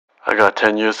I got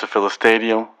 10 years to fill a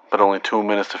stadium, but only 2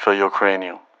 minutes to fill your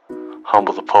cranium.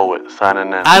 Humble the poet, signing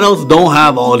in. Adults don't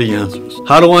have all the answers.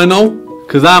 How do I know?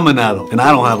 Because I'm an adult, and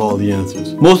I don't have all the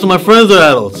answers. Most of my friends are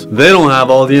adults. They don't have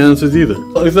all the answers either.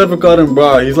 Except for Cotton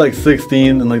Bra, he's like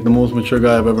 16 and like the most mature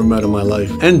guy I've ever met in my life.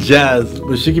 And Jazz,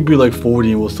 but she could be like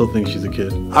 40 and will still think she's a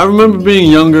kid. I remember being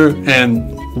younger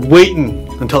and waiting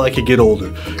until I could get older.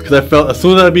 Because I felt as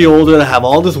soon as I'd be older, I'd have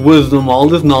all this wisdom, all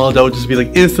this knowledge, I would just be like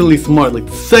instantly smart. Like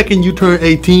the second you turn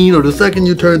 18 or the second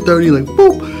you turn 30, like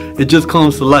boop, it just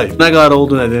comes to life. And I got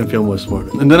older and I didn't feel much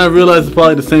smarter. And then I realized it's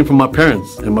probably the same for my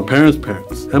parents, and my parents'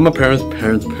 parents, and my parents'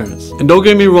 parents' parents. And don't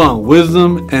get me wrong,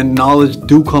 wisdom and knowledge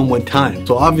do come with time.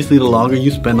 So obviously the longer you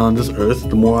spend on this earth,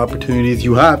 the more opportunities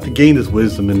you have to gain this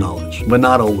wisdom and knowledge. But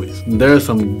not always. There are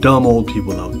some dumb old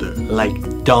people out there. Like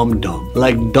dumb.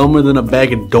 Like dumber than a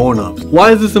bag of doorknobs.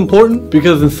 Why is this important?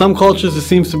 Because in some cultures there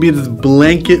seems to be this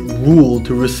blanket rule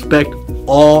to respect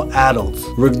all adults,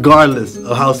 regardless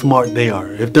of how smart they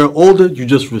are. If they're older, you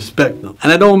just respect them.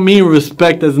 And I don't mean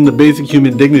respect as in the basic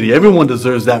human dignity. Everyone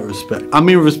deserves that respect. I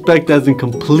mean respect as in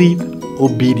complete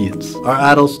obedience. Our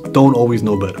adults don't always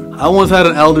know better. I once had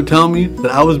an elder tell me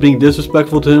that I was being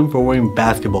disrespectful to him for wearing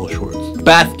basketball shorts.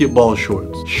 Basketball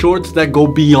shorts. Shorts that go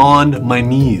beyond my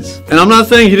knees. And I'm not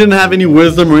saying he didn't have any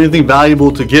wisdom or anything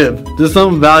valuable to give. There's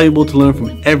something valuable to learn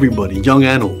from everybody, young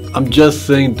and old. I'm just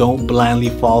saying don't blindly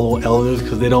follow elders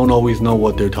because they don't always know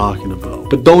what they're talking about.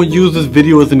 But don't use this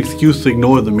video as an excuse to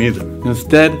ignore them either.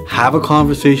 Instead, have a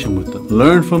conversation with them.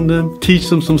 Learn from them, teach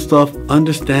them some stuff,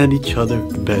 understand each other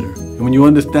better. And when you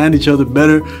understand each other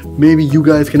better, maybe you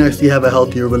guys can actually have a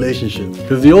healthier relationship.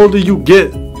 Because the older you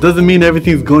get, doesn't mean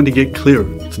everything's going to get clearer.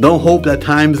 So don't hope that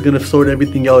time is going to sort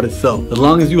everything out itself. As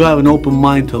long as you have an open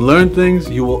mind to learn things,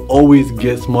 you will always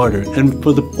get smarter. And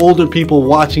for the older people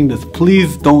watching this,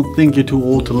 please don't think you're too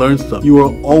old to learn stuff. You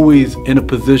are always in a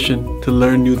position to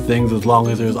learn new things as long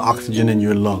as there's oxygen in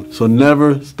your lungs. So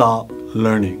never stop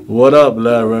learning. What up,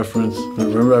 lad reference?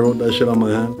 Remember I wrote that shit on my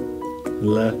hand?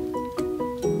 Lad.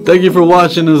 Thank you for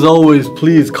watching. As always,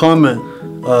 please comment,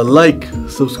 like,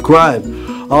 subscribe.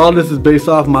 All this is based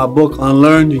off my book,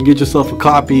 Unlearn. You can get yourself a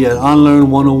copy at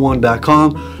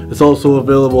unlearn101.com. It's also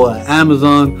available at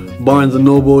Amazon, Barnes &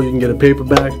 Noble. You can get a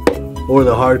paperback or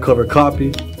the hardcover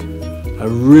copy. I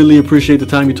really appreciate the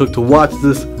time you took to watch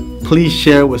this. Please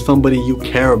share it with somebody you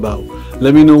care about.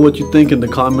 Let me know what you think in the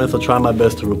comments. I'll try my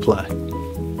best to reply.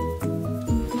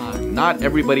 Not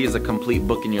everybody is a complete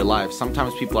book in your life.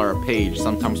 Sometimes people are a page,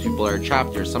 sometimes people are a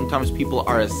chapter, sometimes people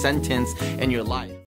are a sentence in your life.